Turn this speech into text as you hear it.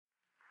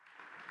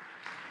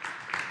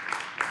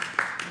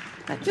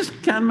That just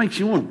kind of makes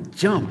you want to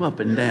jump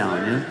up and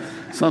down, you know?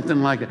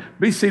 Something like that.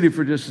 Be seated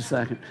for just a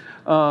second.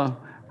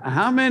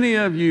 How many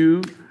of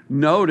you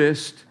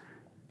noticed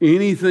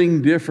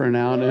anything different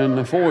out in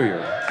the foyer?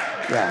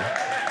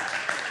 Yeah.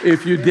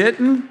 If you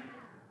didn't,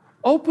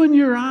 open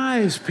your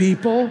eyes,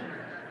 people.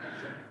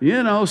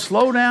 You know,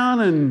 slow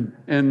down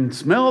and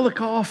smell the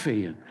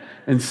coffee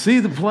and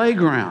see the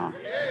playground.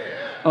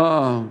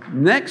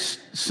 Next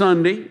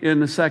Sunday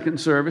in the second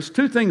service,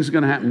 two things are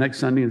going to happen next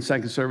Sunday in the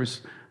second service.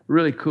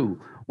 Really cool.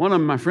 One of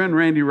them, my friend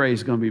Randy Ray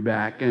is going to be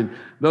back. And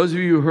those of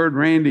you who heard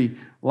Randy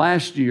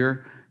last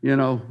year, you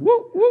know,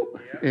 whoop,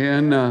 whoop.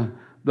 And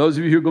those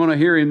of you who are going to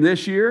hear him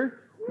this year,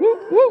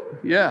 whoop,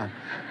 whoop. Yeah,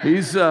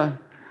 he's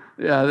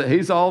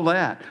all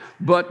that.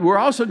 But we're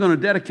also going to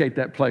dedicate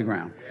that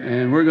playground.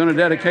 And we're going to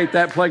dedicate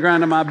that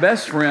playground to my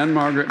best friend,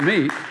 Margaret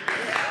Meek.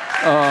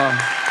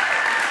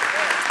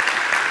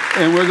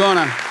 And we're going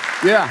to,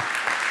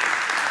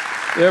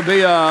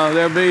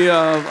 there'll be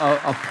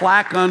a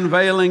plaque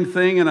unveiling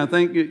thing, and I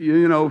think,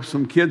 you know,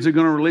 some kids are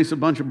going to release a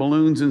bunch of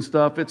balloons and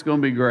stuff. It's going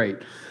to be great.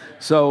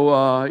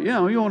 So, you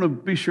know, you want to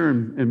be sure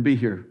and be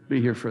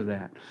here for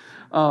that.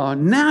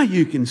 Now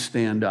you can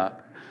stand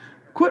up.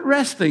 Quit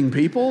resting,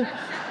 people.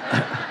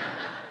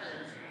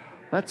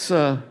 Let's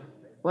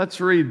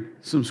read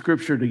some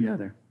scripture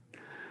together.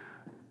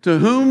 To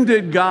whom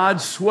did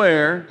God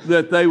swear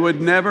that they would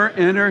never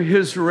enter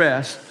his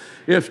rest,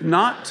 if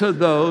not to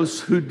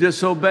those who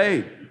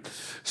disobeyed?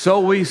 So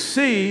we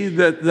see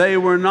that they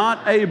were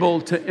not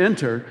able to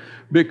enter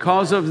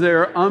because of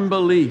their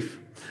unbelief.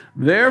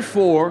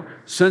 Therefore,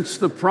 since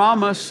the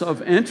promise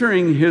of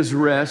entering his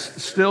rest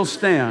still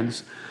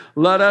stands,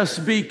 let us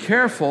be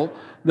careful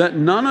that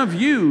none of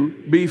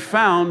you be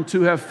found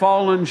to have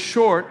fallen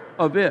short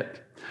of it.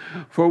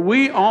 For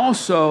we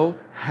also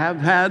have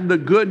had the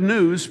good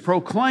news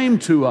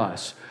proclaimed to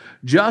us,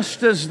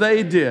 just as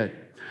they did.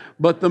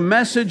 But the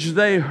message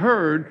they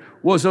heard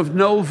was of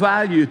no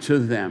value to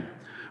them,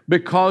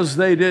 because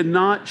they did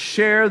not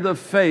share the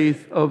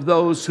faith of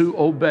those who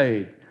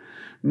obeyed.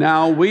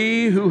 Now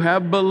we who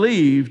have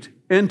believed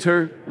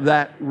enter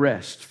that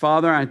rest.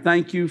 Father, I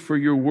thank you for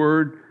your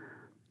word.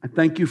 I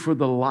thank you for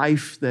the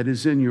life that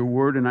is in your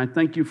word, and I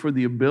thank you for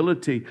the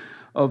ability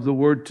of the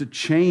word to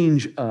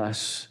change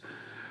us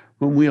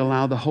when we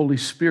allow the Holy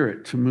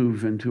Spirit to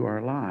move into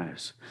our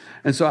lives.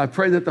 And so I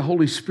pray that the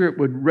Holy Spirit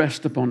would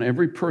rest upon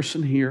every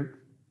person here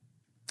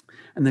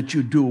and that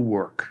you do a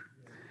work.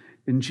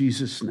 In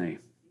Jesus' name,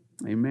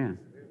 amen.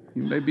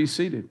 You may be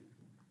seated.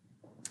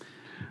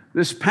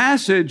 This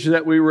passage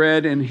that we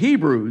read in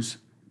Hebrews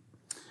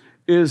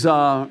is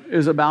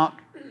about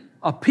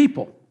a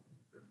people,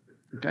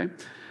 okay?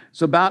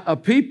 It's about a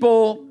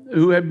people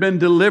who had been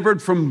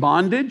delivered from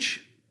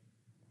bondage,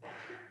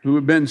 who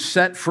had been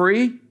set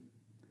free,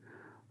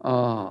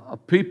 a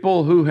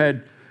people who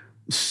had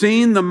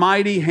seen the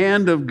mighty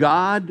hand of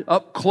God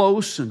up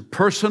close and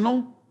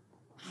personal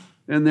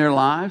in their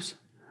lives,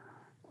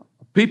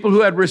 people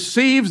who had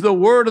received the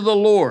word of the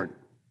Lord.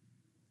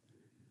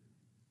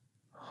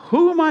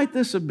 Who might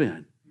this have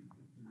been?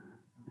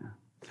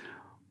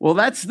 Well,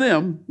 that's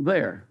them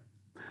there.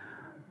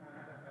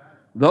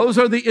 Those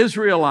are the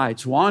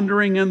Israelites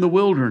wandering in the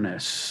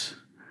wilderness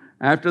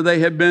after they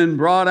had been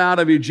brought out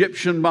of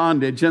Egyptian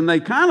bondage, and they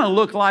kind of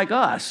look like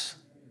us.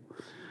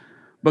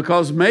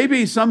 Because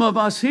maybe some of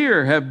us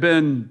here have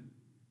been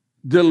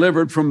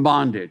delivered from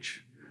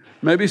bondage.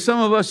 Maybe some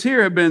of us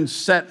here have been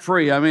set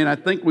free. I mean, I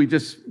think we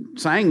just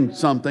sang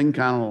something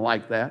kind of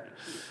like that.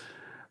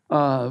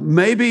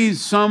 Maybe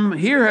some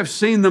here have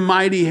seen the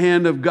mighty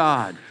hand of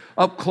God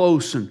up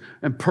close and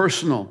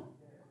personal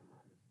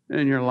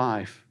in your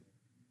life.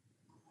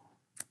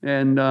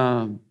 And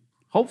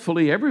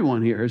hopefully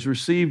everyone here has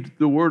received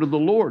the word of the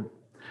Lord.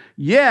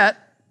 Yet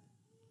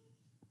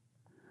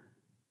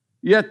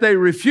they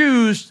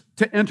refused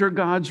to enter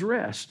God's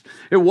rest.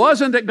 It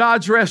wasn't that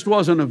God's rest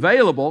wasn't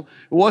available.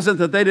 It wasn't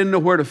that they didn't know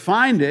where to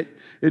find it.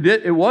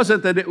 It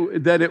wasn't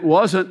that it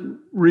wasn't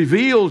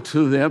revealed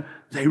to them.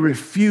 They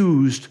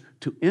refused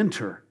to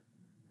enter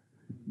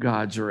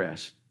God's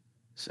rest.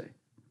 See?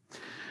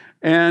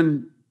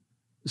 And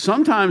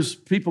sometimes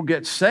people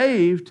get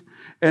saved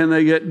and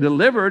they get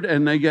delivered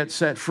and they get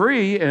set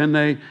free and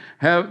they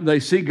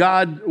see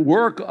God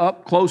work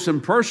up close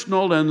and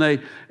personal and they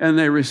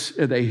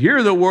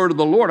hear the word of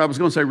the Lord. I was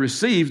going to say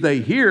receive. They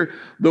hear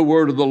the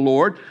word of the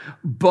Lord,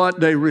 but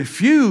they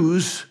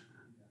refuse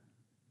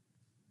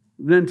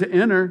then to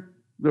enter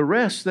the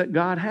rest that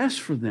God has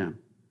for them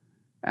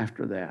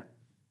after that.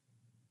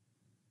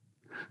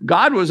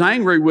 God was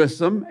angry with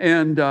them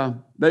and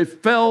they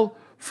fell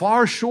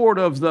far short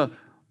of the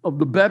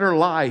better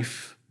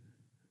life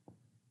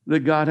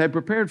that God had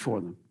prepared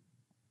for them.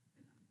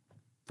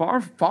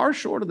 Far, far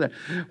short of that.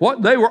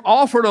 What they were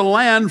offered a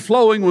land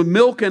flowing with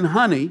milk and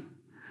honey.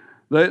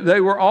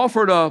 They were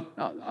offered a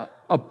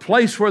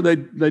place where they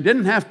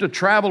didn't have to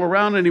travel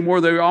around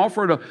anymore. They were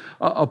offered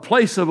a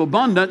place of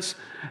abundance,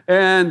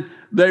 and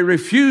they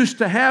refused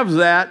to have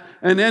that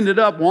and ended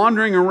up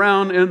wandering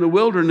around in the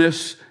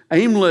wilderness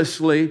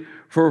aimlessly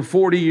for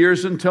 40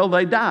 years until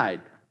they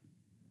died.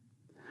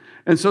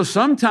 And so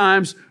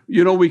sometimes,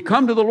 we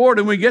come to the Lord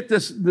and we get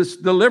this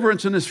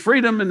deliverance and this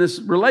freedom and this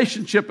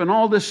relationship and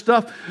all this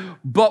stuff,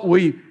 but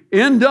we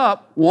end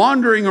up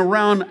wandering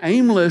around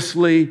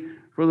aimlessly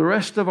for the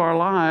rest of our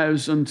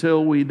lives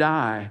until we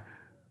die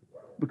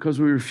because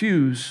we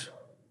refuse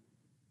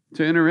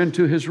to enter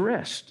into his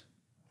rest.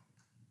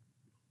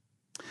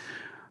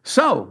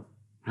 So,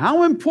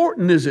 how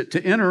important is it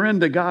to enter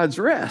into God's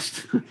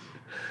rest?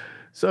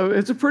 So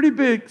it's a pretty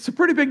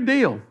big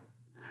deal.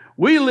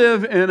 We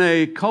live in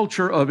a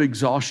culture of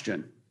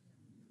exhaustion.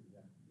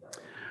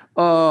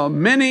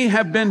 Many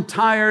have been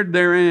tired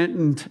their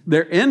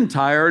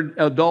entire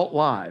adult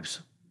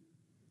lives.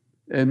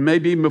 And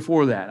maybe even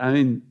before that. I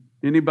mean,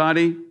 can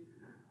anybody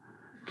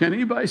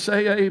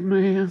say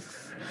amen?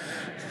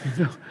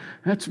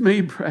 That's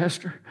me,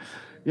 Pastor.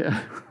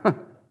 Yeah.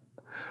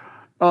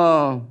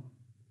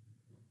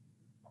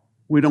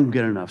 We don't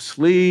get enough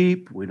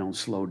sleep. We don't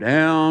slow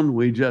down.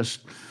 We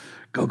just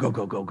go, go,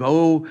 go, go,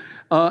 go.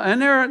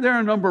 And there are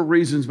a number of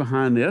reasons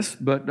behind this,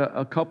 but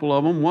a couple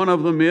of them. One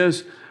of them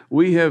is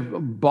we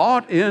have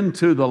bought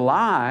into the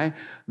lie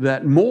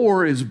that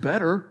more is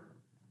better.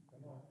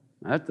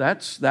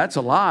 That's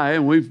a lie,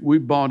 and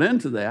we've bought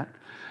into that.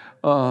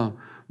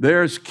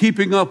 There's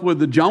keeping up with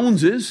the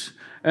Joneses,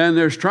 and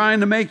there's trying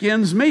to make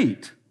ends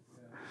meet.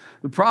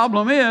 The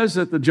problem is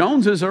that the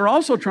Joneses are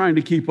also trying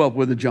to keep up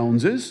with the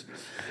Joneses,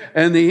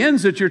 and the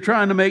ends that you're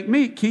trying to make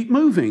meet keep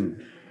moving.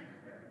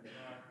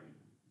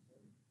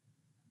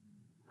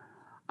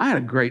 I had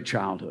a great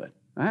childhood.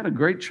 I had a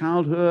great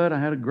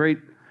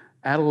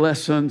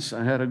adolescence.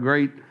 I've had a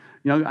great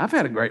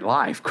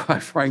life,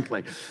 quite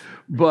frankly.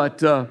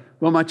 But in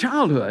my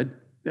childhood,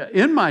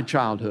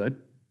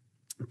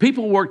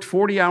 people worked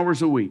 40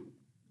 hours a week.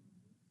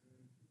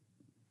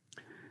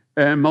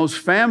 And most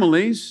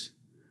families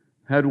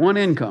had one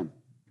income.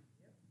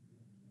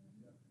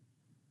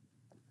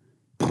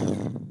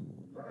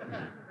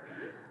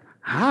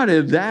 How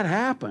did that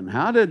happen?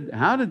 How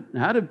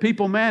did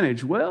people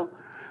manage? Well,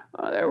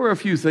 there were a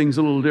few things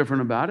a little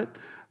different about it.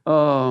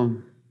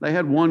 They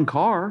had one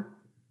car.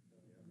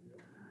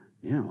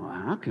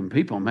 How can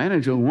people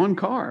manage with one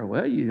car?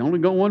 Well, you only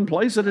go one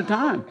place at a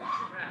time.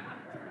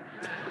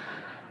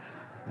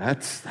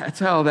 That's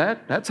how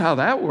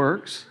that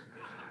works.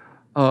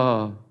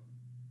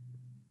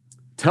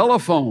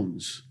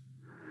 Telephones.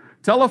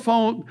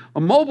 A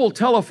mobile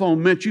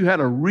telephone meant you had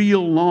a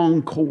real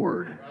long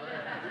cord.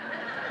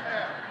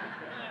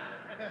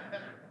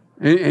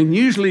 And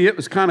usually it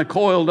was kind of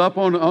coiled up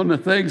on the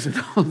things, and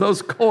all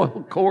those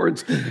coiled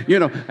cords,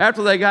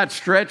 after they got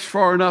stretched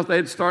far enough,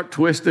 they'd start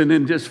twisting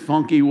in just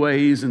funky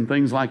ways and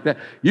things like that.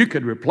 You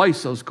could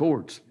replace those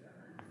cords,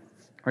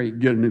 or you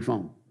could get a new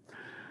phone,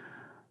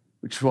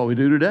 which is what we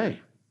do today.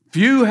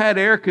 Few had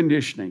air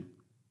conditioning.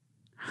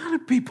 How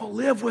did people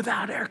live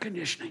without air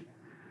conditioning?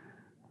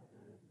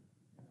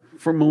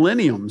 For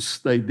millenniums,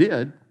 they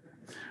did.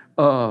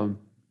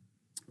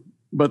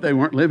 But they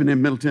weren't living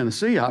in Middle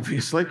Tennessee,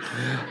 obviously.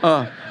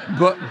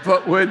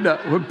 But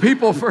when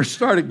people first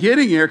started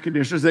getting air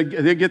conditioners, they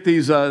get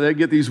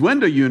these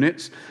window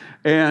units,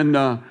 and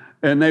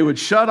they would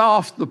shut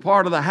off the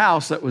part of the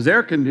house that was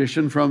air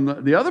conditioned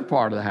from the other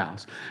part of the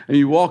house. And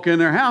you walk in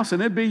their house,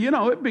 and it'd be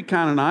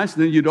kind of nice.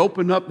 And then you'd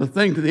open up the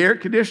thing to the air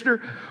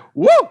conditioner.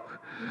 Woo,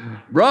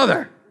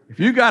 brother! If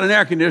you got an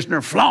air conditioner,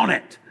 flaunt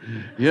it.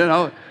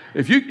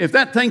 If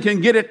that thing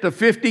can get it to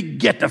 50,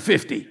 get to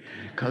 50.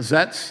 Because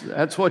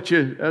that's what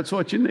you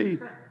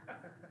need.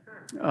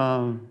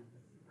 And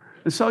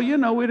so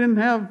we didn't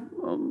have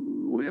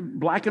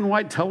black and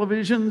white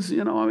televisions.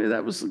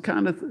 That was the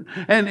kind of thing.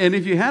 And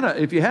if you had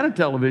a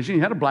television,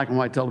 you had a black and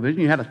white television.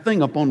 You had a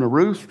thing up on the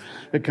roof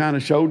that kind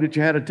of showed that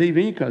you had a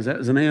TV, because that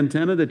was an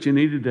antenna that you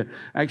needed to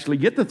actually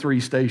get the 3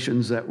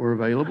 stations that were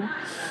available.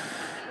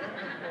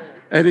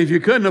 And if you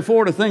couldn't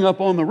afford a thing up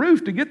on the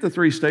roof to get the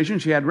 3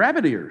 stations, you had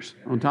rabbit ears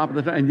on top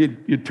of the, and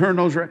you'd turn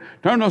those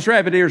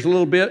rabbit ears a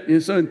little bit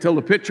until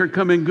the picture would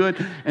come in good.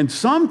 And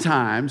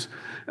sometimes,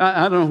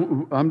 I don't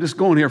know, I'm just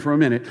going here for a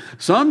minute.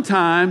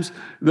 Sometimes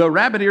the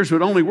rabbit ears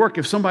would only work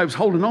if somebody was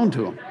holding on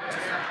to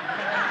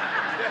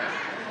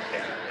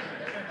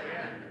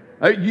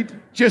them. You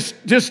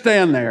just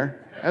stand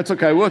there. That's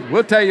okay.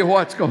 We'll tell you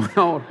what's going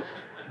on.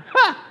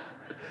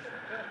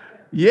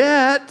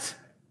 Yet,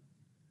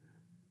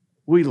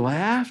 we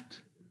laughed,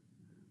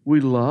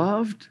 we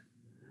loved,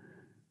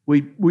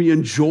 we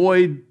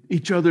enjoyed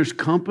each other's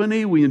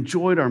company, we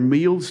enjoyed our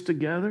meals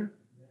together.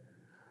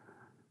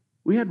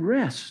 We had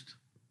rest.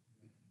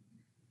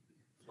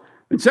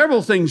 And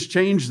several things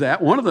changed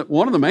that. One of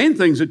the main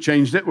things that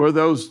changed it were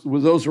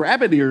those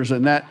rabbit ears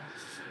and that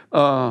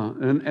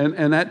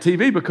and that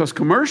TV, because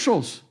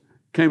commercials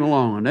came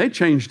along and they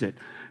changed it.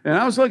 And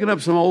I was looking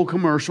up some old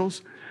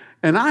commercials,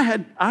 and I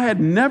had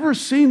never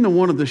seen the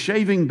one of the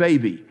shaving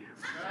baby.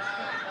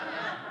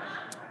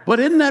 But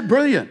isn't that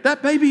brilliant?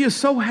 That baby is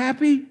so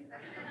happy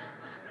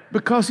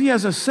because he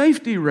has a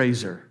safety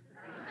razor.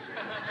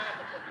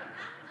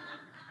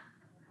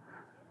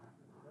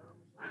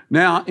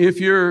 Now, if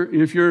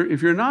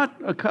you're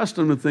not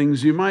accustomed to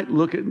things, you might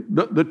look at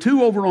the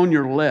two over on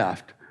your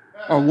left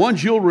are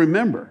ones you'll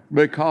remember,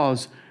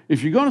 because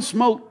if you're going to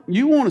smoke,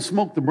 you want to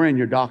smoke the brand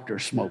your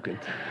doctor's smoking.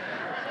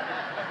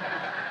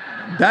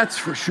 That's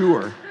for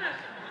sure.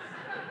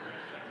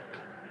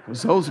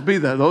 Because those would be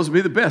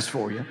the best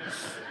for you.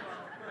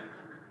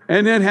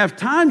 And then, have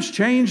times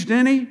changed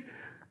any?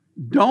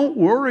 Don't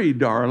worry,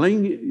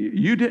 darling.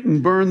 You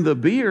didn't burn the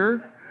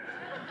beer.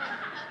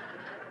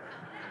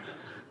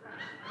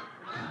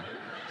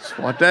 That's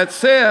what that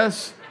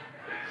says.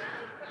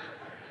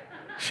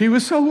 She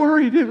was so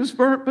worried it was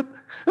burnt, but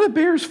the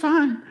beer's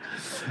fine.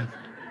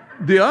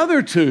 The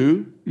other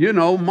two,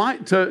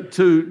 might to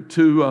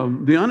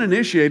the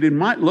uninitiated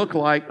might look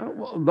like,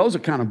 well, those are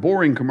kind of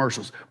boring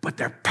commercials, but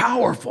they're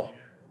powerful.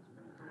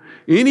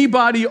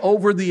 Anybody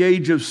over the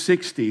age of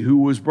 60 who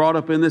was brought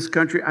up in this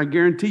country, I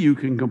guarantee you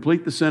can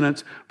complete the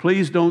sentence,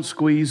 please don't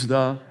squeeze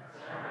the...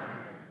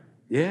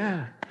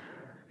 Yeah.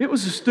 It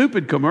was a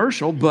stupid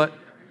commercial, but...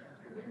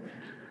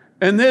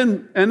 And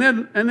then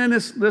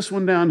this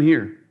one down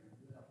here.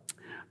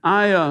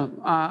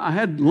 I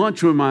had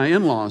lunch with my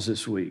in-laws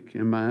this week,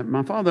 and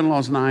my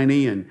father-in-law's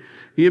 90, and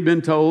he had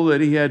been told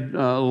that he had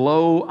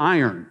low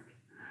iron.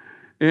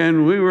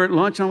 And we were at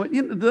lunch, and I went,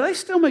 do they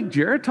still make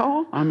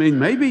Geritol? I mean,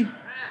 maybe...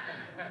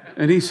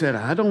 And he said,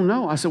 I don't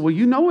know. I said, well,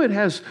 it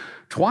has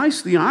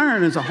twice the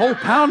iron as a whole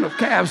pound of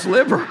calf's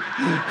liver.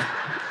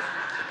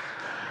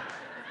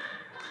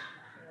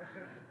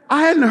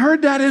 I hadn't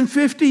heard that in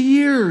 50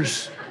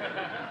 years.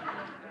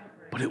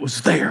 But it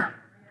was there.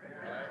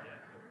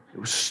 It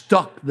was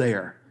stuck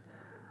there.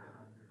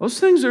 Those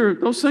things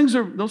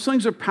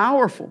are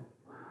powerful.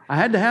 I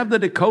had to have the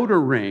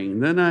decoder ring.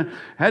 Then I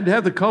had to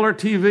have the color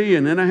TV,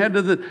 and then I had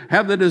to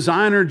have the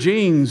designer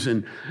jeans,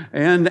 and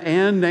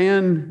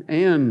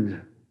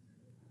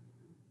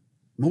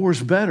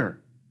more's better.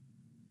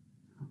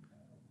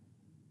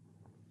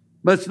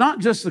 But it's not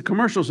just the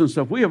commercials and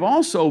stuff. We have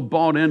also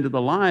bought into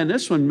the lie, and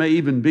this one may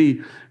even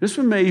be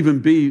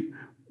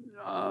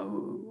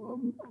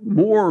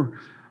more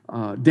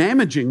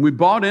damaging. We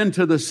bought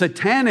into the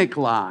satanic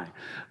lie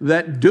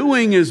that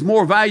doing is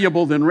more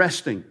valuable than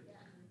resting.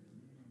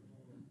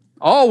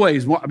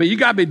 Always more. I mean, you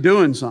got to be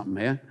doing something,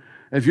 man.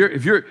 If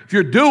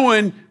you're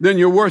doing, then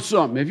you're worth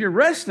something. If you're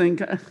resting,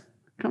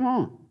 come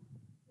on.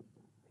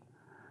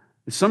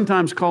 It's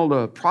sometimes called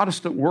a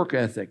Protestant work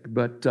ethic,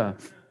 but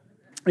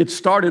it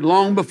started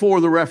long before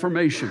the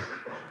Reformation.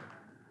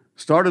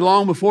 Started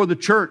long before the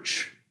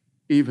church,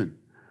 even.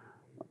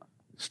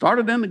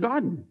 Started in the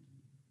garden.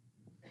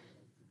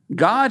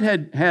 God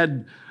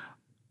had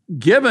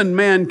given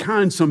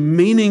mankind some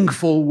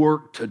meaningful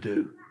work to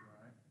do.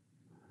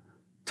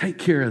 Take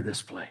care of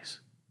this place.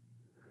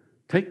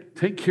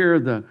 Take care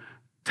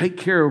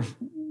of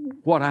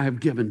what I have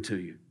given to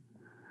you.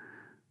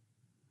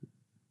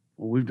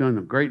 Well, we've done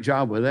a great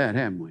job with that,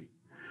 haven't we?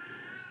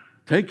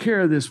 Take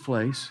care of this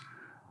place.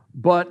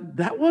 But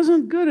that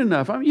wasn't good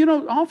enough. I mean,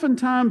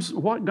 oftentimes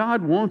what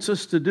God wants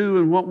us to do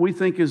and what we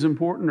think is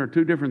important are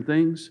two different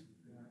things.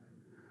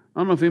 I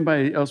don't know if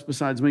anybody else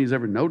besides me has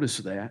ever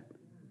noticed that.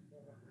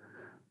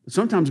 But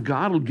sometimes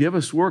God will give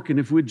us work, and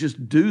if we'd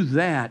just do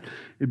that,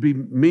 it'd be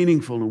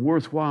meaningful and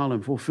worthwhile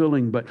and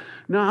fulfilling. But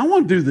no, I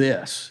want to do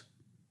this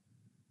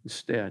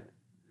instead.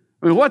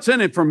 I mean, what's in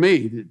it for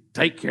me to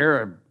take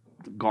care of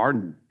the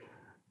garden?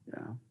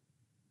 Yeah.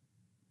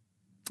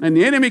 And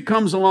the enemy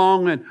comes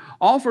along and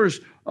offers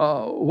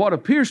what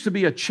appears to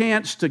be a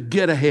chance to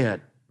get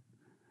ahead.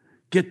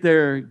 Get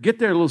there a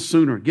little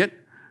sooner. Get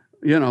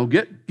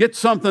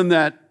something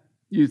that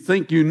you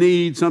think you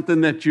need,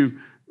 something that you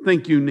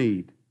think you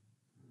need.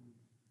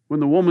 When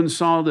the woman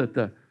saw that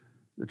the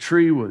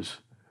tree was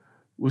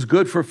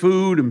good for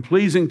food and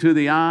pleasing to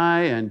the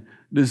eye and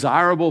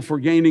desirable for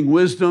gaining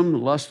wisdom, the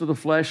lust of the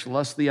flesh, the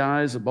lust of the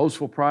eyes, the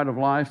boastful pride of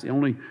life, the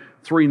only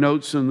 3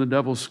 notes in the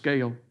devil's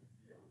scale.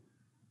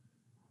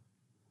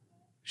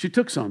 She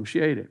took some, she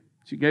ate it.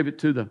 She gave it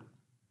to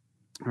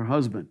her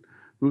husband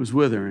who was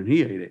with her, and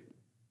he ate it.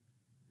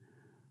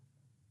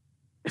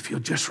 If you'll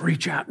just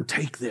reach out and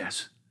take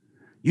this,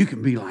 you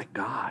can be like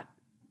God.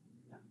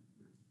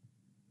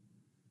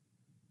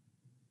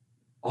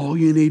 All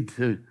you need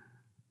to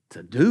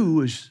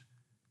do is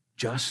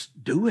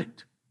just do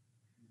it.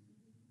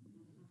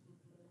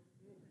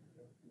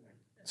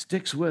 It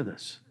sticks with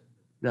us,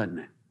 doesn't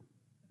it?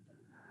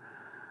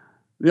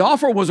 The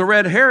offer was a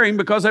red herring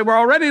because they were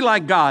already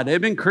like God.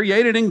 They've been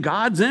created in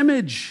God's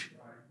image.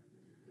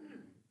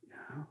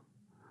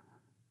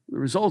 The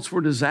results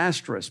were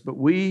disastrous, but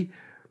we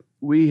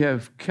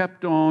have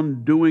kept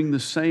on doing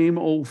the same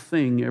old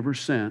thing ever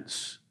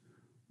since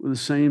with the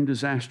same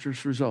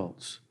disastrous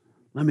results.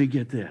 Let me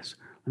get this.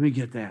 Let me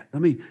get that.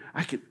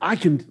 I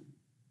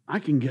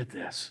can get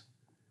this.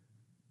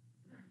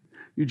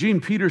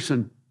 Eugene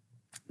Peterson,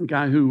 the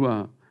guy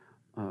who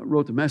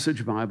wrote the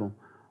Message Bible,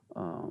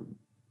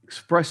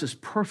 expresses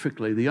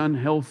perfectly the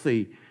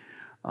unhealthy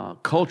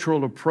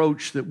cultural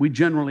approach that we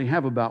generally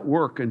have about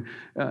work. And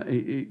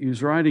he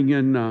was writing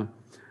in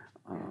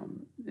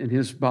in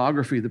his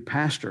biography, The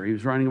Pastor, he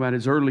was writing about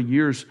his early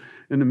years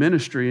in the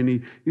ministry,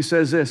 and he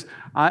says this: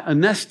 I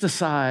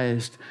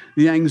anesthetized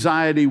the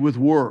anxiety with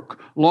work,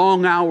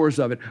 long hours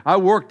of it. I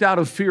worked out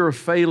of fear of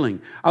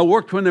failing. I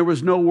worked when there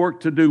was no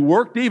work to do,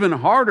 worked even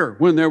harder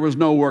when there was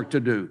no work to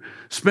do,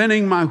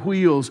 spinning my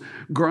wheels,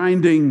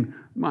 grinding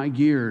my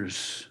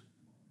gears.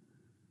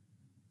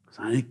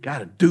 I got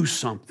to do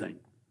something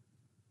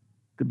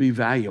to be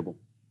valuable,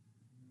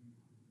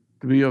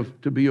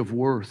 to be of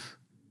worth.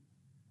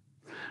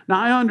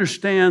 Now, I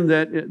understand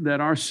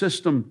that our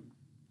system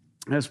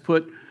has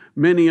put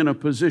many in a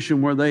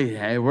position where they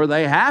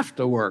have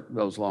to work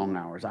those long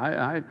hours.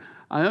 I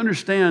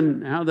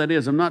understand how that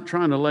is. I'm not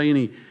trying to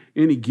lay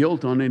any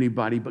guilt on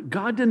anybody, but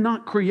God did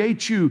not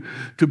create you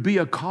to be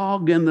a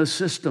cog in the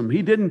system.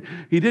 He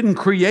didn't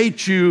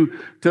create you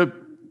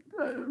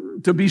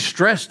to be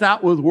stressed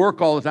out with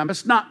work all the time.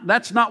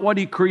 That's not what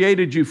He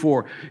created you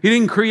for. He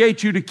didn't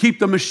create you to keep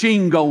the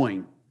machine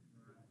going.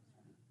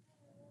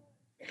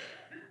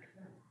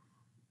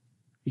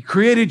 He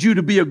created you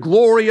to be a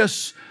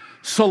glorious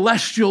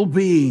celestial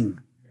being.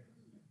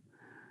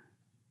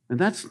 And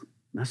that's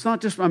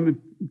not just,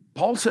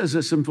 Paul says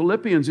this in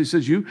Philippians. He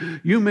says, you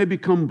may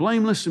become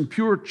blameless and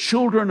pure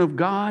children of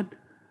God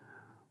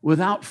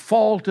without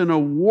fault in a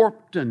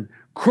warped and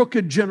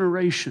crooked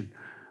generation.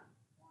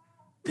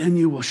 Then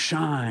you will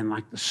shine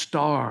like the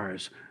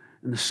stars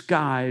in the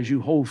sky as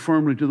you hold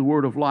firmly to the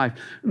word of life.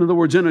 In other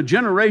words, in a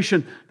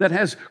generation that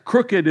has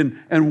crooked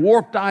and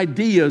warped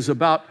ideas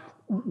about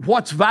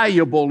what's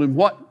valuable and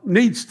what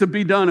needs to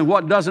be done and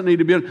what doesn't need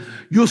to be done,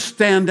 you'll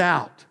stand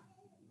out.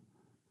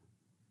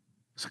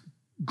 It's a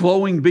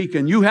glowing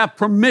beacon. You have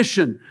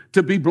permission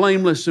to be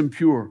blameless and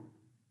pure.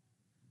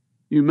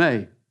 You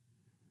may.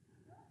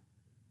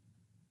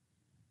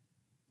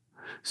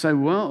 Say,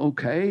 well,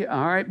 okay,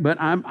 all right, but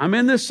I'm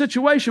in this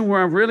situation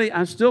where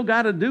I still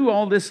got to do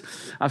all this.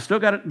 I've still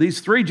got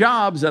these 3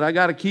 jobs that I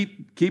got to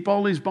keep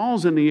all these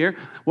balls in the air.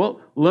 Well,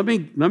 let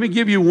me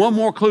give you one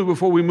more clue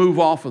before we move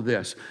off of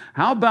this.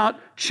 How about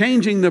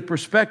changing the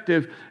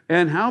perspective,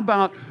 and how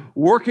about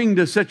working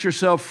to set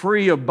yourself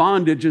free of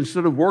bondage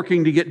instead of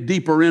working to get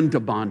deeper into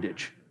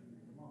bondage?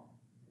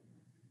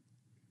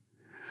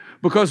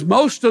 Because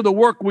most of the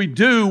work we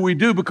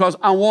do because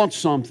I want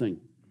something.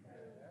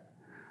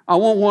 I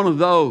want one of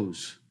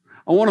those.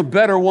 I want a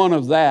better one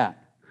of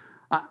that.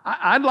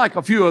 I'd like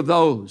a few of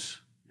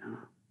those.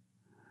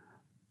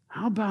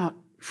 How about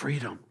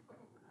freedom?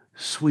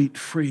 Sweet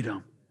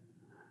freedom.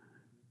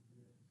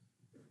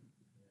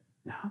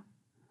 Yeah. You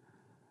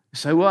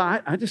say,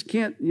 well, I just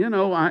can't,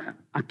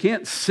 I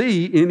can't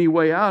see any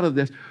way out of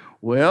this.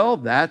 Well,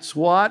 that's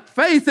what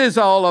faith is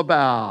all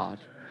about.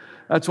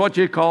 That's what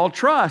you call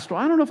trust. Well,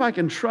 I don't know if I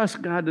can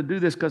trust God to do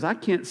this because I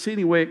can't see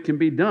any way it can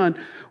be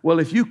done. Well,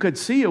 if you could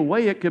see a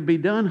way it could be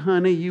done,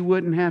 honey, you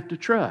wouldn't have to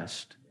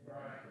trust.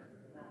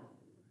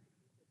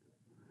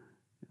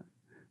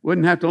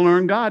 Wouldn't have to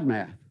learn God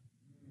math.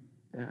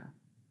 Yeah.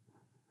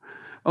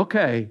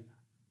 Okay,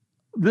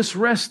 this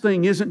rest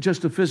thing isn't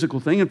just a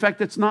physical thing. In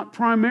fact, it's not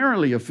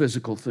primarily a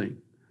physical thing.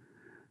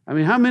 I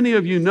mean, how many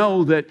of you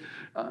know that,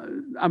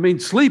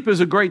 sleep is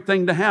a great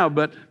thing to have,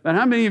 but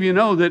how many of you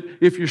know that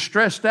if you're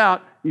stressed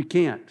out, you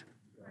can't?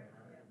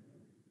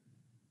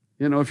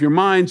 If your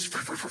mind's,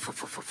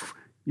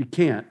 you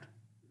can't.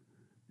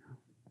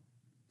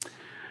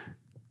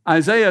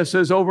 Isaiah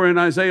says over in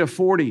Isaiah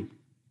 40,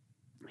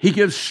 He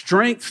gives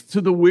strength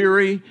to the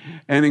weary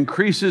and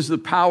increases the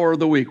power of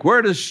the weak.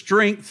 Where does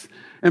strength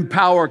and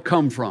power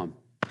come from?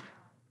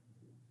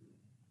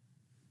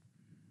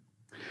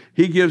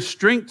 He gives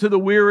strength to the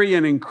weary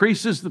and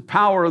increases the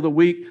power of the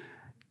weak.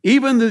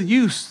 Even the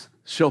youth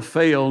shall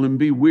fail and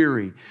be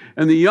weary,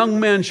 and the young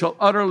men shall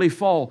utterly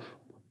fall.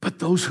 But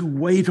those who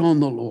wait on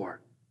the Lord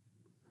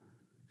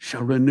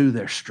shall renew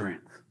their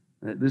strength.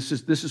 This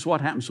is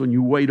what happens when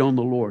you wait on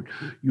the Lord.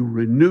 You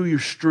renew your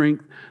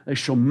strength. They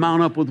shall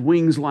mount up with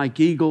wings like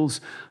eagles.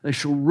 They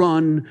shall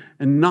run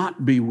and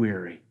not be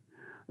weary.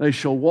 They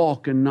shall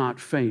walk and not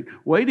faint.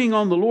 Waiting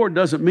on the Lord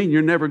doesn't mean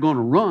you're never going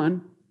to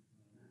run.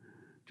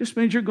 Just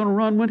means you're going to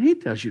run when He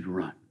tells you to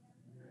run.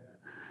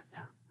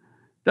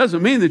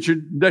 Doesn't mean that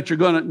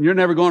you're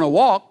never going to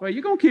walk. Well,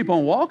 you're going to keep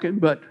on walking,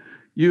 but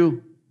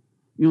you'll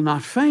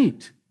not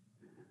faint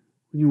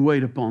when you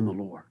wait upon the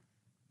Lord.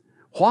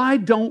 Why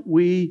don't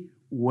we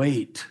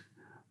wait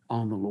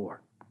on the Lord?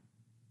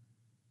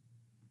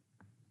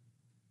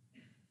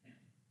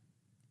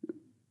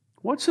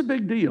 What's the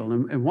big deal,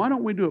 and why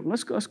don't we do it?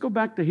 Let's go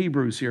back to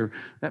Hebrews here,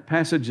 that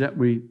passage that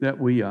we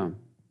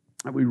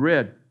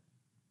read.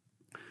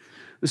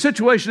 The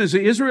situation is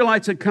the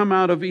Israelites had come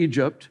out of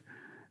Egypt,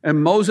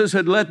 and Moses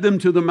had led them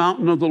to the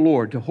mountain of the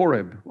Lord, to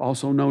Horeb,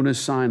 also known as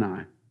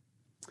Sinai.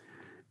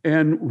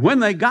 And when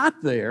they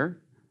got there,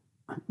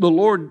 the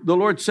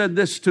Lord said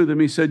this to them.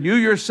 He said, "You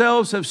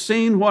yourselves have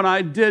seen what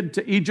I did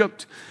to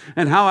Egypt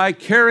and how I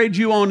carried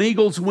you on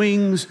eagle's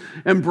wings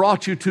and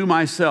brought you to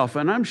myself."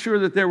 And I'm sure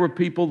that there were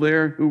people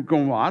there who were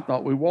going, "Well, I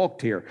thought we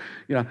walked here."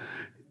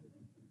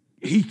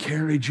 He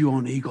carried you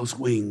on eagle's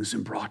wings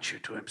and brought you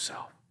to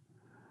Himself.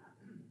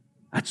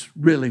 That's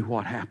really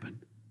what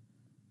happened.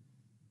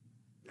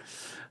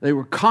 They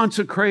were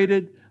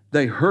consecrated.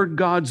 They heard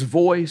God's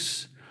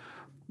voice.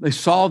 They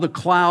saw the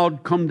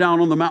cloud come down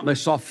on the mountain. They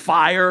saw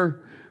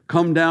fire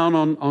come down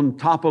on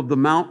top of the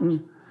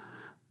mountain,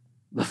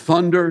 the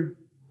thunder.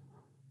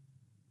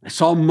 They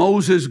saw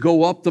Moses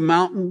go up the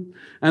mountain,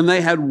 and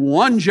they had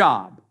one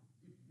job.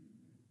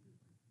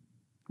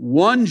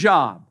 One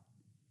job.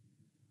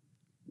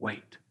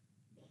 Wait.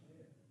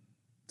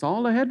 That's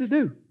all they had to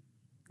do.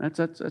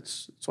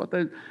 That's what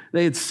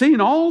they had seen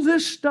all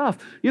this stuff.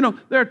 You know,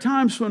 there are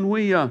times when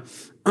we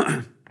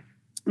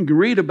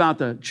read about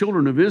the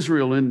children of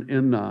Israel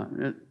in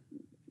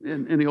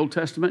the Old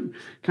Testament,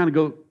 kind of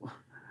go,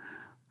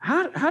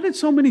 how did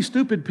so many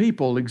stupid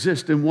people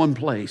exist in one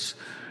place?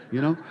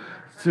 You know,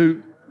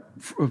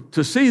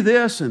 to see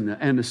this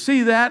and to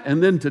see that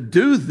and then to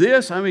do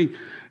this. I mean,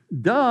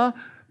 duh.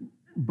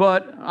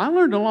 But I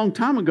learned a long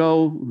time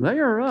ago, they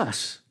are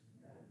us.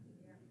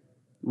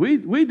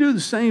 We do the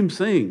same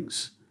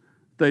things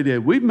they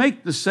did. We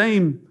make the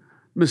same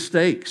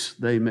mistakes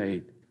they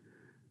made.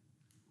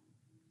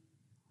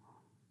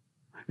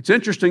 It's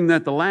interesting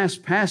that the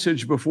last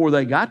passage before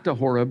they got to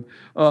Horeb,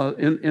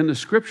 in the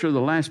scripture,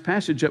 the last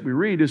passage that we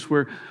read is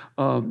where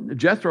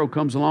Jethro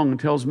comes along and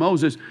tells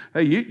Moses,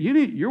 hey,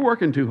 you're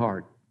working too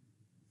hard.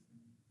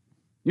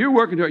 You're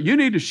working too hard. You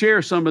need to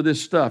share some of this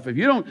stuff. If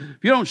you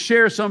don't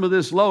share some of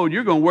this load,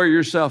 you're going to wear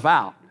yourself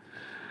out.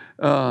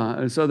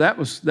 And so that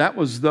was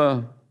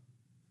the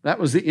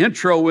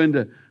intro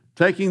into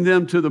taking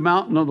them to the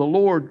mountain of the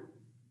Lord.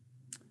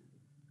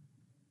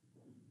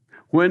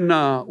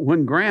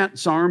 When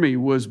Grant's army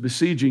was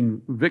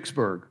besieging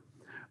Vicksburg,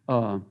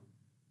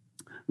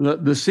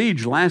 the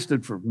siege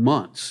lasted for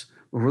months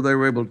before they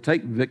were able to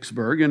take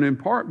Vicksburg, and in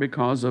part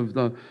because of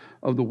the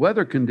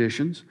weather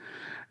conditions.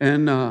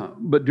 And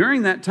but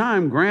during that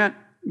time, Grant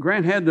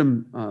had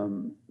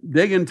them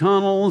digging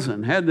tunnels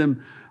and had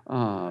them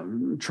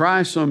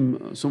try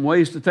some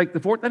ways to take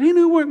the fort that he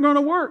knew weren't going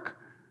to work.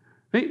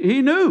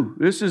 He knew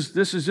this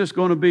is just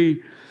going to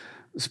be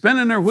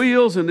spinning their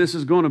wheels, and this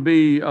is going to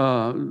be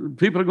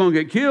people are going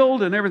to get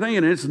killed and everything,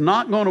 and it's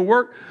not going to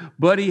work.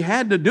 But he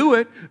had to do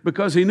it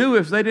because he knew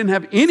if they didn't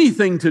have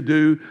anything to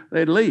do,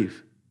 they'd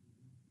leave.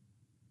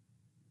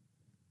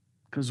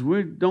 Because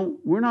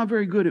we're not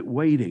very good at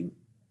waiting.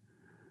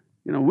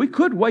 You know, we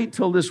could wait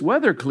till this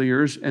weather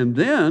clears and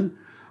then,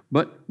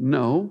 but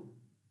no,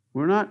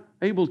 we're not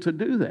able to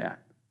do that.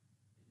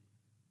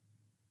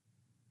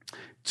 It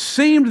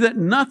seemed that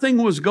nothing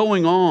was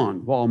going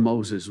on while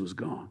Moses was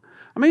gone.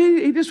 I mean,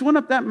 he just went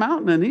up that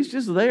mountain and he's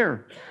just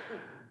there.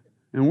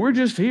 And we're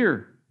just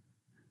here.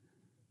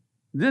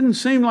 It didn't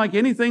seem like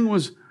anything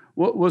was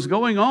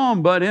going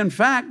on, but in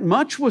fact,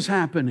 much was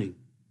happening.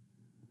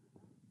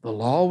 The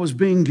law was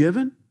being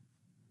given.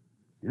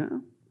 Yeah.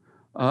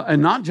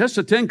 And not just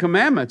the Ten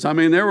Commandments. I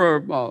mean, there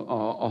were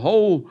a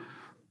whole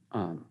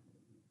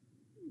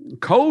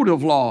code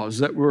of laws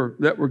that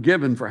were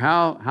given for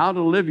how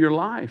to live your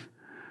life.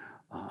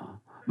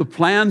 The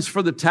plans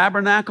for the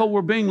tabernacle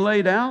were being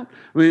laid out.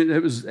 I mean,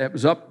 it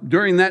was up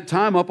during that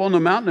time up on the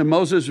mountain, and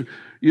Moses,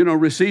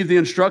 received the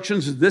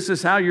instructions. This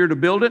is how you're to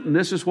build it, and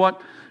this is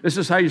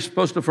how you're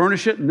supposed to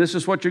furnish it, and this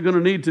is what you're going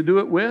to need to do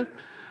it with.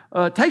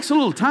 It takes a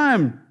little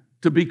time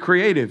to be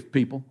creative,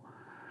 people.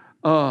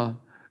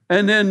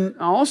 And then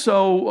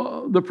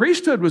also the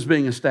priesthood was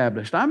being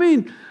established. I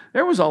mean,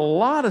 there was a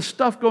lot of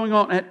stuff going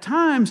on. At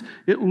times,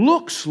 it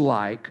looks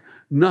like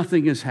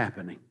nothing is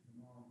happening.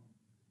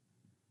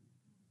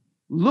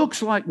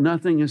 Looks like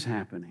nothing is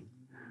happening.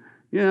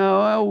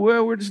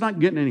 We're just not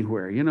getting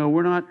anywhere.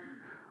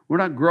 We're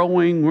not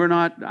growing.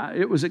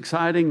 It was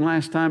exciting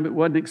last time. It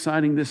wasn't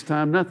exciting this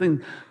time.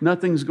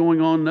 Nothing's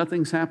going on.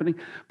 Nothing's happening.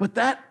 But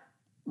that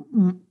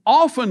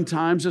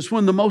oftentimes is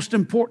when the most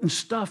important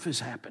stuff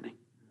is happening.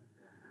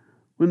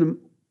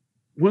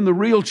 When the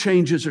real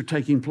changes are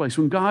taking place,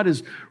 when God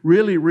is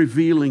really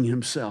revealing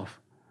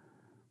himself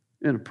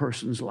in a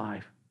person's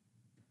life.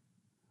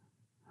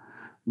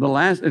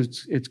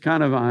 It's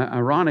kind of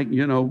ironic,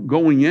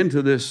 going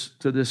into this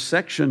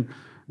section,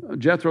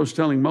 Jethro's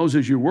telling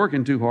Moses, you're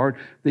working too hard.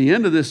 The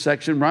end of this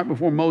section, right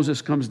before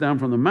Moses comes down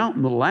from the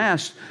mountain, the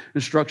last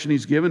instruction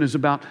he's given is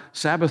about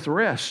Sabbath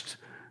rest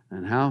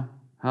and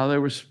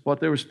what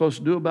they were supposed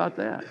to do about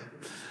that.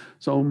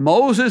 So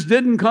Moses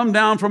didn't come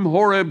down from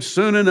Horeb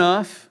soon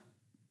enough.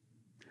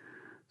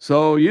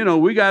 So,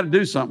 we got to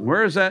do something.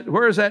 Where is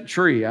that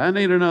tree? I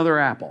need another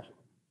apple.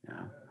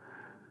 Yeah.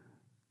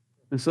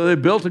 And so they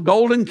built a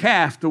golden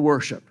calf to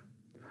worship.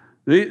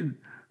 Hear,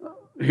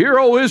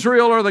 O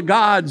Israel, are the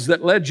gods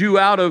that led you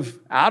out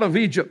of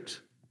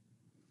Egypt.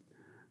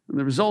 And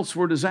the results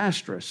were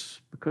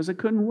disastrous because they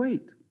couldn't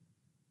wait.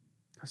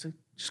 Because they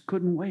just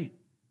couldn't wait.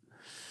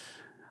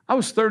 I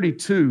was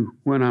 32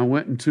 when I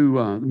went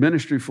into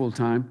ministry full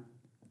time.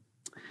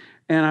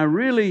 And I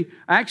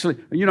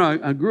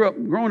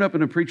growing up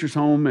in a preacher's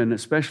home, and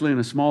especially in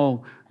a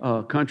small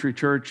country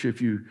church,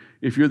 if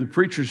you're the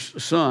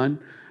preacher's son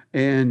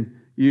and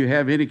you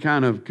have any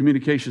kind of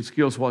communication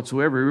skills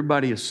whatsoever,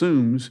 everybody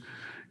assumes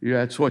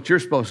That's what you're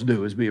supposed to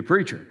do, is be a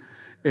preacher.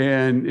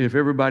 And if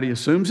everybody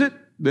assumes it,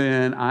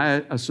 then I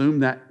assume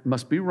that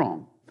must be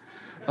wrong.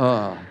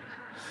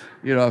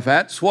 If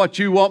that's what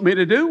you want me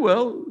to do,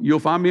 well, you'll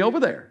find me over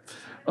there.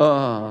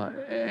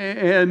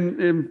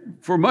 And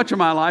for much of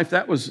my life,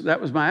 that was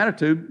my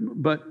attitude.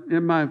 But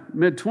in my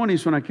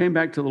mid-20s, when I came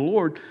back to the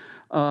Lord,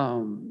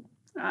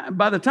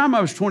 by the time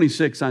I was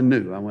 26, I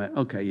knew. I went,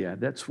 okay, yeah,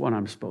 that's what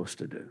I'm supposed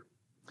to do.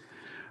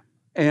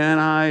 And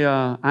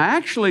I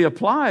actually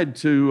applied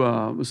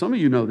to, some of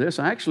you know this,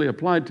 I actually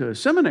applied to a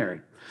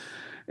seminary.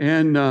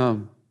 And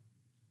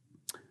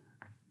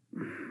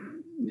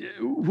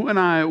when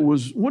I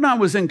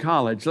was in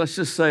college, let's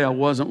just say I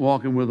wasn't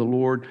walking with the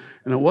Lord,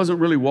 and I wasn't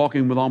really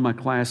walking with all my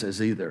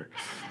classes either.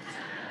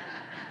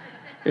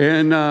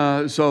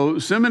 And so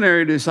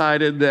seminary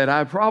decided that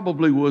I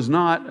probably was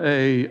not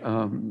a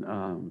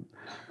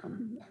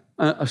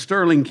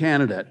sterling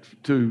candidate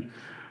to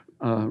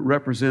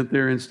represent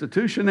their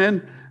institution,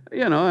 and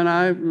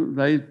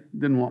they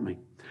didn't want me.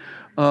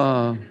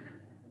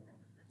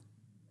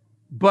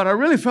 But I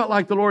really felt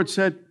like the Lord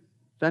said,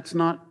 "That's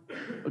not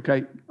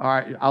okay. All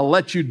right, I'll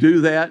let you do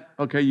that.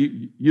 Okay,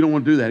 you don't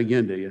want to do that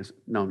again, do you?"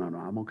 No,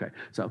 I'm okay.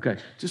 So okay,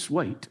 just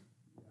wait.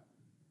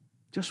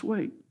 Just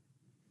wait.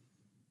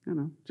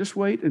 Just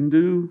wait and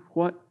do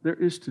what there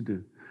is to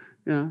do.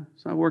 So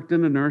I worked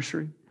in the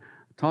nursery,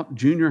 taught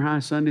junior high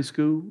Sunday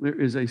school. There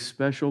is a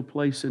special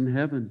place in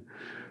heaven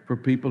for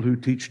people who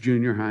teach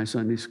junior high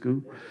Sunday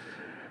school.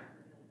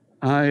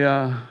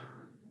 I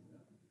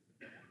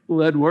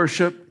led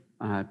worship.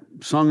 I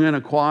sung in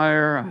a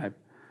choir. I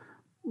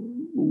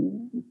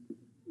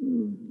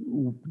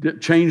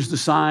changed the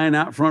sign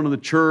out front of the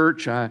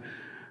church. I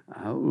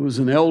was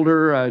an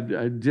elder.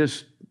 I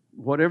just,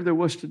 whatever there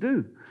was to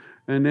do.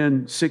 And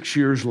then 6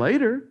 years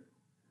later,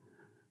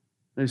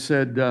 they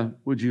said,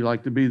 would you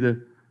like to be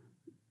the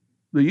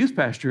youth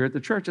pastor at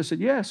the church? I said,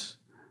 yes.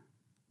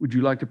 Would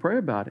you like to pray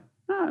about it?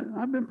 No,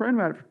 I've been praying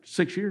about it for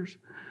 6 years.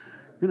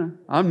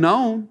 I've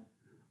known.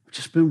 I've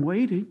just been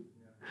waiting.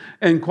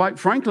 And quite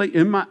frankly,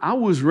 I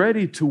was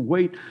ready to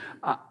wait.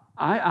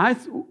 I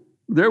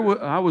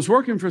was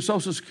working for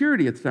Social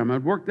Security at the time.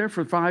 I'd worked there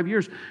for 5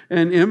 years.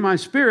 And in my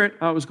spirit,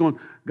 I was going,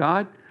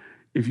 God,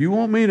 if you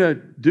want me to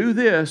do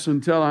this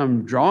until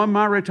I'm drawing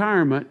my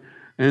retirement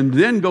and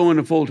then go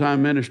into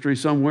full-time ministry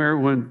somewhere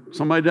when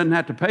somebody doesn't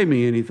have to pay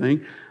me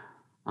anything,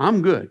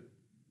 I'm good.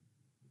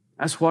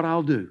 That's what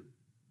I'll do.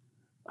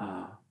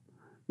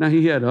 Now,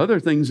 he had other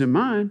things in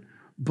mind,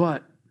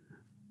 but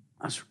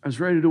I was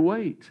ready to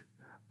wait.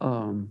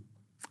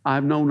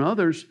 I've known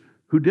others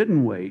who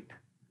didn't wait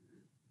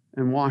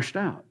and washed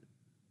out.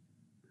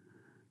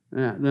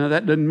 Now,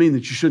 that doesn't mean that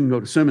you shouldn't go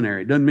to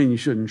seminary. It doesn't mean you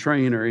shouldn't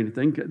train or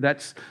anything.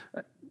 That's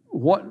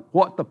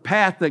what the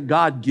path that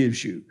God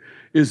gives you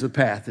is the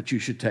path that you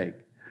should take.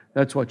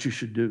 That's what you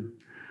should do.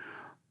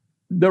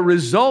 The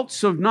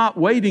results of not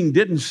waiting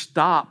didn't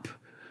stop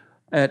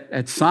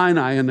at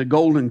Sinai and the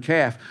golden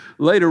calf.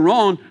 Later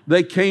on,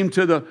 they came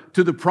to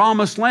the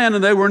promised land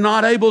and they were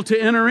not able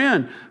to enter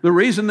in. The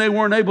reason they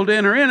weren't able to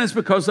enter in is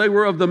because they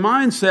were of the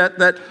mindset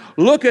that,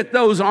 look at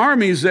those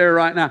armies there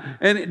right now.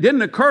 And it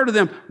didn't occur to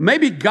them,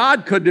 maybe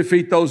God could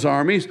defeat those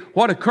armies.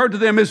 What occurred to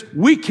them is,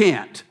 we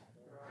can't.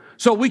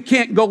 So we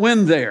can't go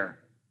in there.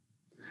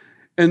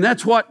 And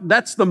that's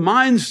the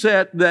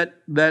mindset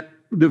that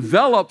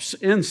develops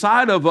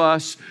inside of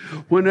us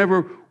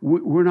whenever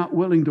we're not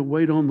willing to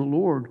wait on the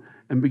Lord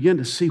and begin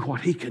to see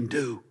what He can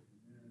do.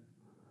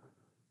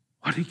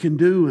 What He can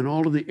do in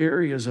all of the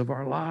areas of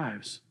our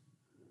lives.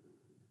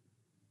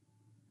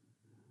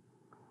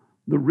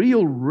 The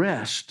real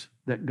rest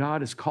that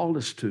God has called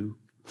us to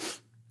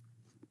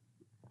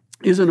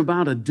isn't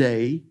about a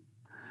day.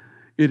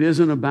 It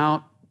isn't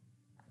about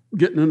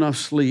getting enough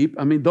sleep.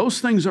 I mean,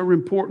 those things are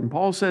important.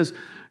 Paul says,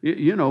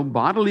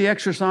 bodily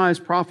exercise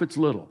profits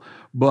little,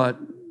 but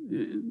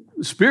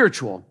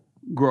spiritual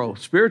growth,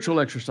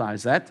 spiritual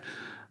exercise,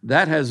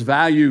 that has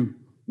value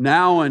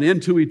now and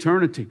into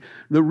eternity.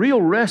 The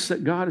real rest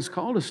that God has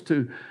called us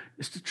to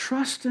is to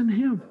trust in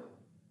Him.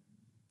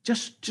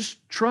 Just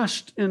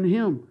trust in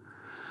Him.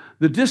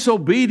 The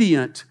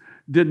disobedient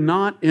did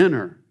not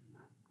enter.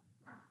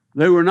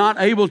 They were not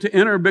able to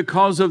enter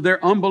because of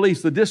their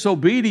unbelief. The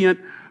disobedient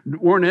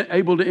weren't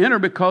able to enter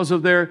because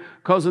of their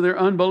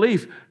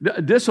unbelief.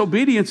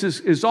 Disobedience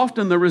is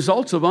often the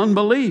results of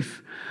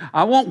unbelief.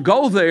 I won't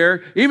go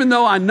there, even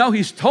though I know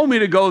He's told me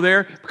to go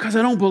there, because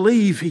I don't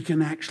believe He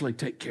can actually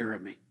take care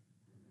of me.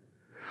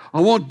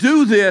 I won't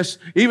do this,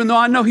 even though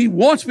I know He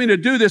wants me to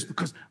do this,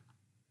 because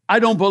I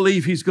don't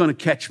believe He's going to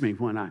catch me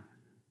when I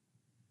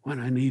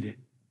need it.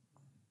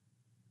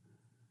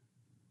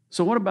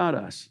 So what about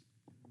us?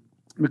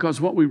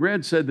 Because what we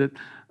read said that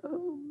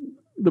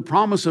the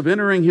promise of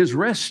entering His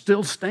rest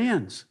still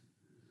stands.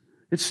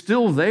 It's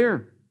still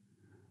there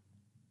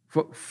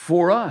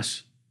for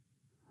us.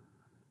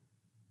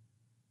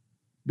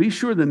 Be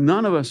sure that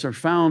none of us are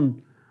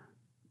found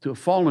to have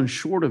fallen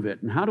short of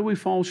it. And how do we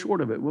fall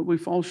short of it? Well, we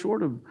fall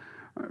short of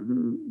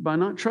by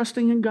not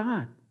trusting in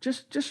God.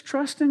 Just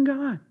trust in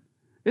God.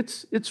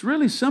 It's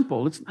really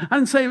simple. I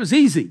didn't say it was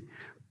easy.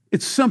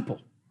 It's simple.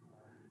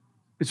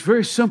 It's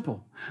very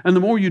simple. And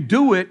the more you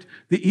do it,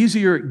 the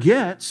easier it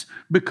gets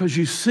because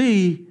you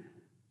see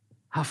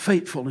how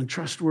faithful and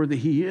trustworthy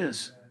He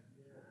is.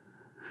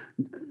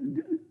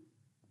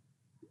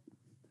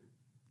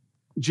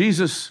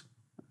 Jesus,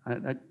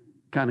 I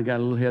kind of got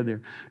a little ahead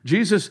there.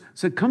 Jesus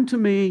said, "Come to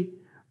me,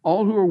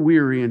 all who are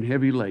weary and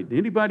heavy laden."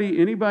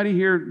 Anybody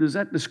here, does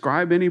that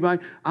describe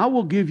anybody? I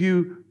will give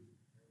you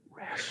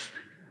rest.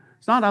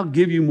 It's not I'll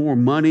give you more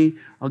money,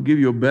 I'll give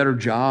you a better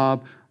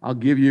job, I'll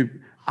give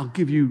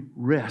you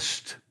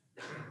rest,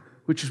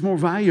 which is more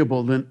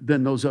valuable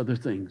than those other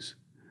things.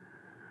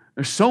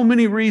 There's so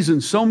many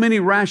reasons, so many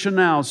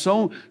rationales,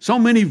 so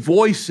many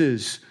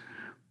voices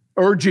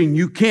urging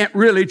you can't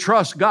really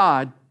trust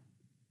God,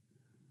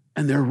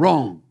 and they're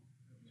wrong.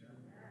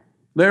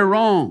 They're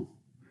wrong.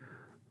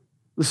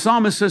 The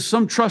psalmist says,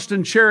 some trust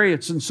in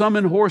chariots and some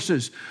in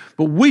horses,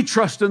 but we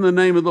trust in the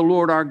name of the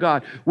Lord our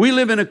God. We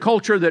live in a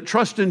culture that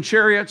trusts in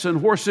chariots and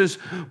horses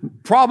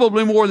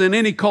probably more than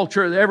any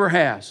culture that ever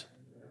has.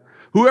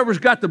 Whoever's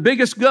got the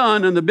biggest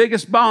gun and the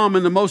biggest bomb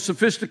and the most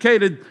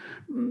sophisticated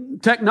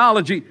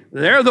technology,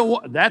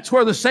 that's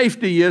where the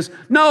safety is.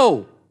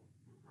 No.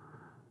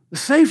 The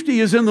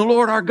safety is in the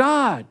Lord our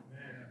God.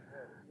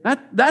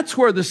 That's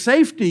where the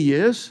safety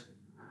is.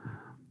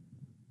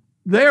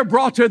 They are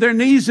brought to their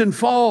knees and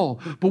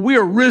fall, but we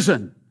are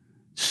risen.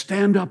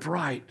 Stand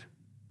upright.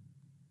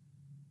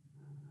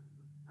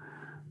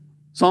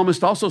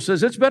 Psalmist also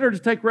says it's better to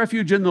take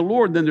refuge in the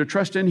Lord than to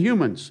trust in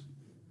humans.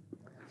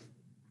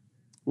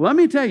 Let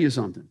me tell you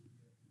something.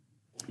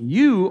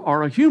 You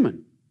are a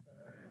human.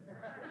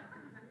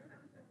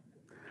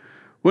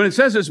 When it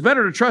says it's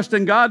better to trust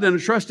in God than to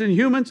trust in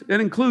humans, it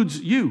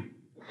includes you.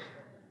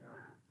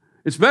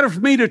 It's better for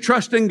me to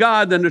trust in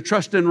God than to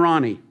trust in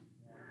Ronnie.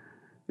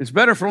 It's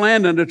better for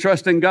Landon to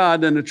trust in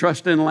God than to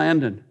trust in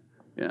Landon.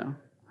 Yeah.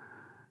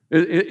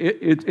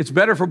 It's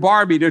better for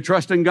Barbie to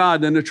trust in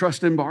God than to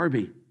trust in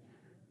Barbie.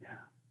 Yeah.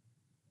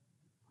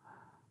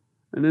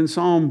 And then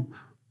Psalm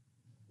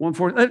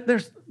 140,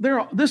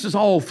 this is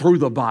all through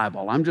the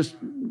Bible.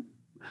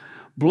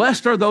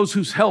 Blessed are those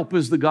whose help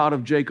is the God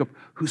of Jacob,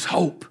 whose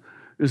hope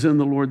is in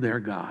the Lord their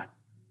God.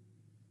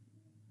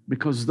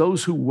 Because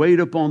those who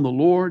wait upon the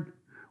Lord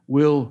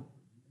will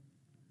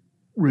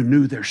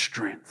renew their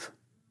strength.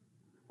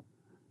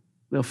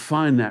 They'll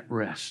find that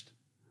rest.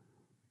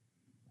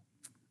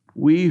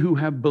 We who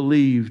have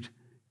believed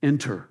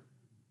enter.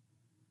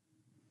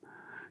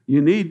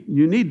 You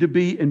need to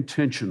be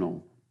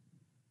intentional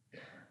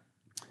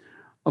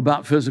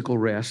about physical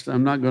rest.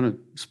 I'm not going to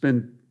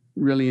spend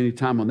really any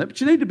time on that,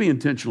 but you need to be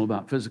intentional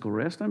about physical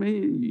rest. I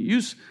mean,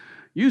 use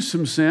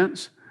some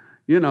sense.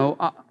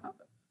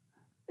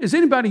 Has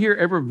anybody here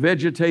ever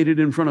vegetated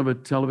in front of a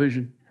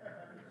television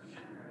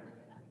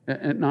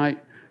at night?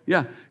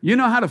 Yeah. You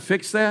know how to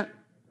fix that?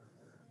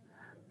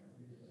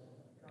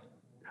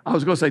 I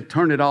was going to say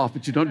turn it off,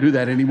 but you don't do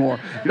that anymore.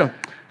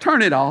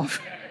 Turn it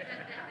off.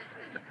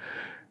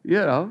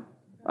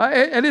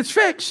 And it's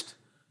fixed.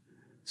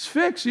 It's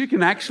fixed. You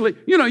can actually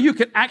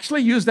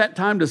use that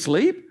time to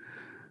sleep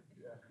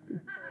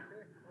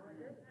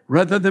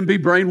rather than be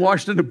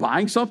brainwashed into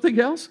buying something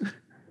else.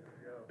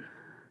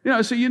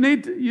 So you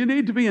need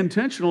to be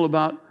intentional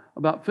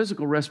about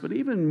physical rest, but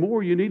even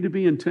more, you need to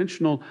be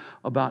intentional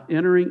about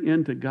entering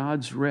into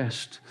God's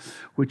rest,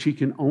 which He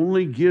can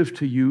only give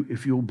to you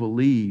if you'll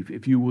believe,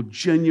 if you will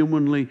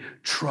genuinely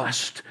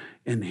trust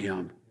in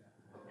Him.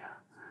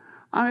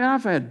 I mean,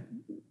 I've had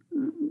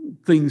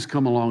things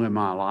come along in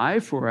my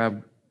life where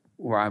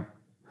I've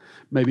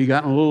maybe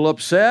gotten a little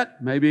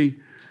upset, maybe,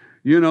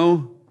 gotten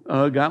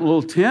a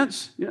little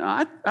tense.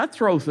 I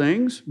throw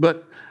things,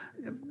 but,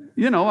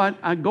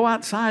 I go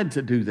outside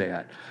to do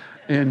that.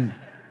 And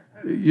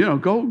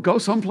go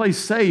someplace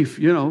safe,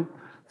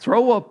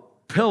 throw a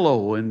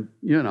pillow and,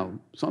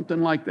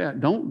 something like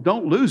that.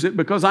 Don't lose it,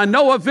 because I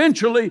know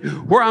eventually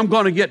where I'm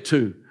going to get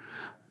to.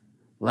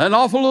 Let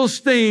off a little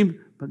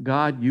steam, but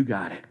God, you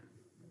got it.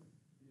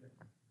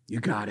 You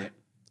got it.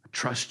 I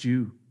trust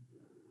you.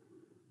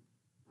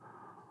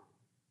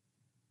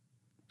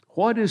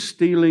 What is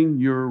stealing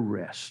your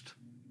rest?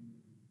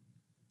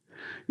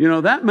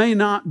 That may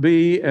not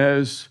be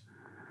as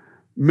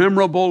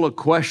memorable a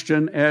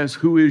question as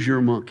who is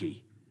your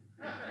monkey?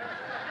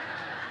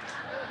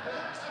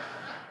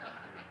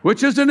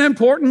 Which is an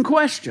important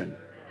question.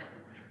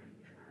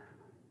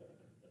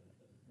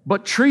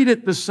 But treat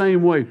it the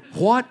same way.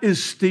 What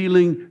is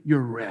stealing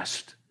your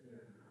rest?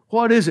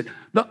 What is it?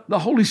 The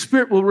Holy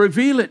Spirit will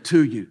reveal it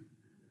to you.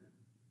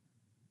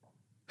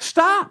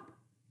 Stop.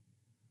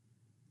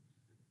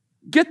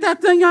 Get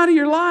that thing out of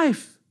your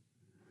life.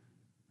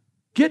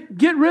 Get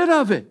rid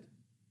of it.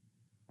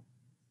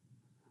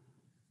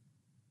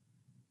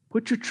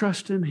 Put your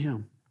trust in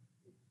Him.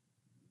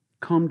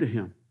 Come to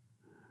Him.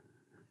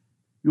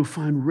 You'll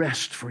find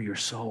rest for your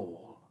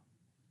soul.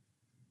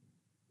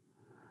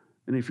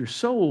 And if your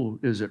soul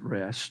is at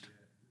rest,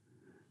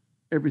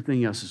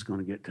 everything else is going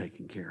to get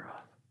taken care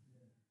of.